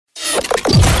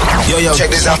Yo, check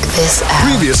this out.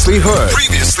 Previously heard.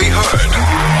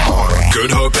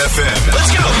 Good Hope FM.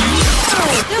 Let's go.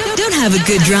 Don't have a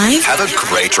good drive. Have a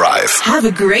great drive. Have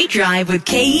a great drive with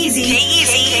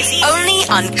K-Easy. Only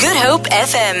on Good Hope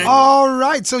FM. All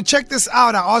right, so check this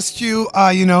out. I asked you,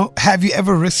 have you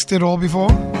ever risked it all before?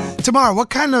 Tamara, what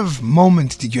kind of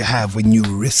moment did you have when you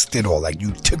risked it all, like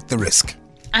you took the risk?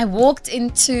 I walked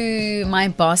into my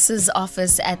boss's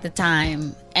office at the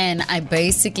time and I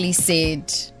basically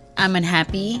said, I'm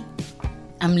unhappy.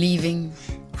 I'm leaving.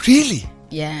 Really?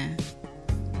 Yeah.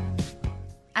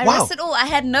 I Wow. risked it all. I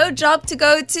had no job to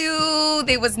go to.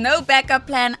 There was no backup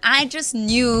plan. I just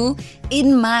knew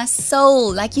in my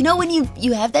soul, like, you know, when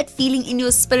you have that feeling in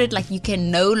your spirit, like you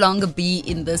can no longer be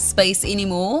in this space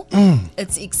anymore.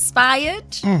 It's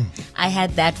expired. I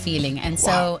had that feeling. And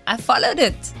so I followed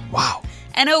it. Wow.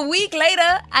 And a week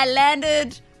later, I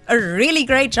landed a really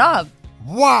great job.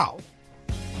 Wow,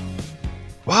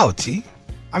 T.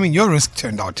 I mean, your risk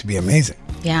turned out to be amazing.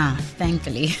 Yeah,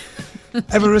 thankfully.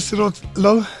 Ever risked it all,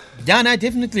 Lo? Yeah, no,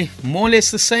 definitely. More or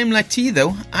less the same like T,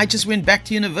 though. I just went back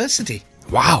to university.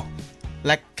 Wow.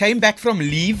 Like, came back from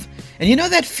leave. And you know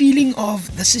that feeling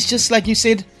of, this is just like you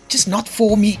said, just not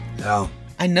for me. No.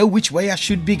 I know which way I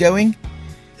should be going.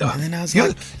 And then I was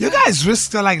like... You guys'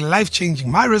 risks are like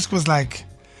life-changing. My risk was like...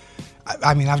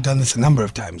 I mean, I've done this a number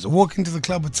of times. Walk into the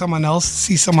club with someone else,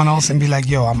 see someone else and be like,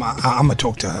 yo, I'm going to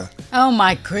talk to her. Oh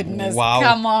my goodness. Wow.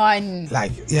 Come on.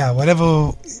 Like, yeah,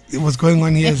 whatever was going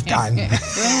on here is done.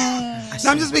 No,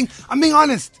 I'm being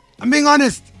honest.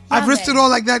 I've risked it all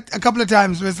like that a couple of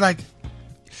times where it's like,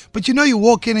 but you know, you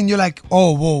walk in and you're like,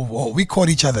 oh, whoa, we caught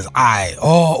each other's eye.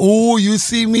 Oh, you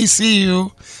see me, see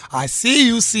you. I see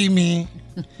you, see me.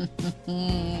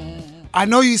 I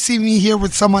know you see me here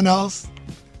with someone else.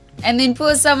 And then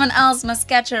poor someone else must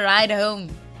catch a ride home.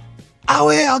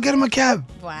 Oh, yeah, I'll get him a cab.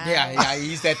 Wow. Yeah,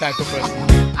 he's that type of person.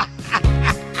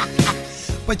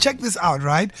 But check this out,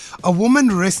 right? A woman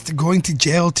risked going to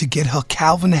jail to get her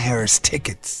Calvin Harris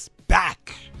tickets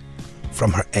back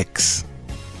from her ex.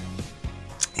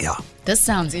 Yeah. This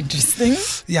sounds interesting.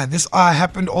 Yeah, this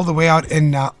happened all the way out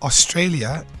in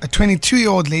Australia. A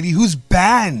 22-year-old lady who's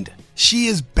banned. She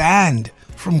is banned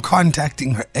from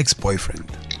contacting her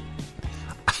ex-boyfriend.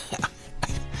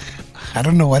 I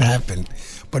don't know what happened,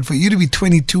 but for you to be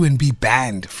 22 and be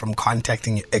banned from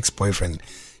contacting your ex-boyfriend,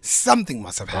 something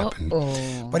must have happened.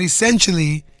 Uh-oh. But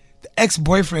essentially, the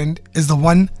ex-boyfriend is the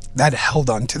one that held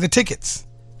on to the tickets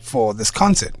for this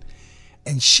concert.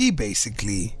 And she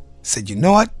basically said, you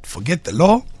know what? Forget the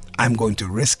law. I'm going to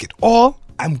risk it all.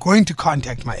 I'm going to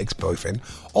contact my ex-boyfriend,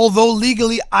 although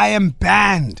legally I am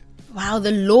banned. Wow,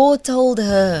 the law told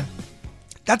her.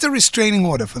 That's a restraining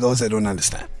order for those that don't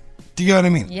understand. Do you get what I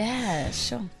mean? Yeah,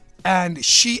 sure. And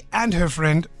she and her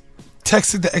friend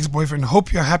texted the ex-boyfriend,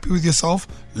 hope you're happy with yourself.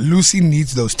 Lucy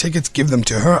needs those tickets. Give them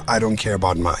to her. I don't care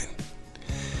about mine.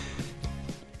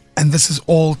 And this is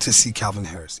all to see Calvin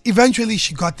Harris. Eventually,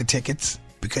 she got the tickets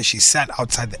because she sat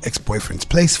outside the ex-boyfriend's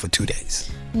place for 2 days.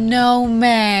 No,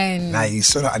 man. Now, you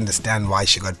sort of understand why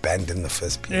she got banned in the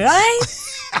first place. Right?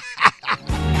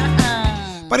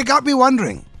 But it got me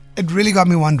wondering. It really got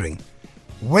me wondering.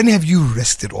 When have you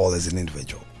risked it all as an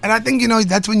individual? And I think,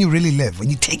 that's when you really live,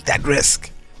 when you take that risk.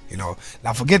 Now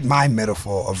forget my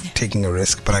metaphor of taking a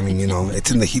risk, but I mean, it's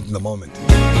in the heat of the moment.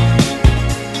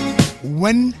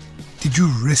 When did you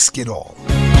risk it all?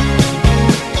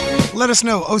 Let us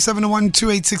know,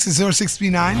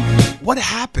 0701-286-0639. What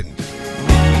happened?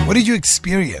 What did you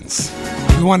experience?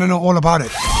 We want to know all about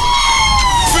it.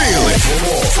 Feel it.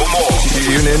 For more,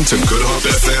 tune in to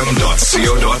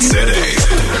goodhopefm.co.za.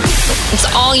 It's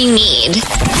all you need.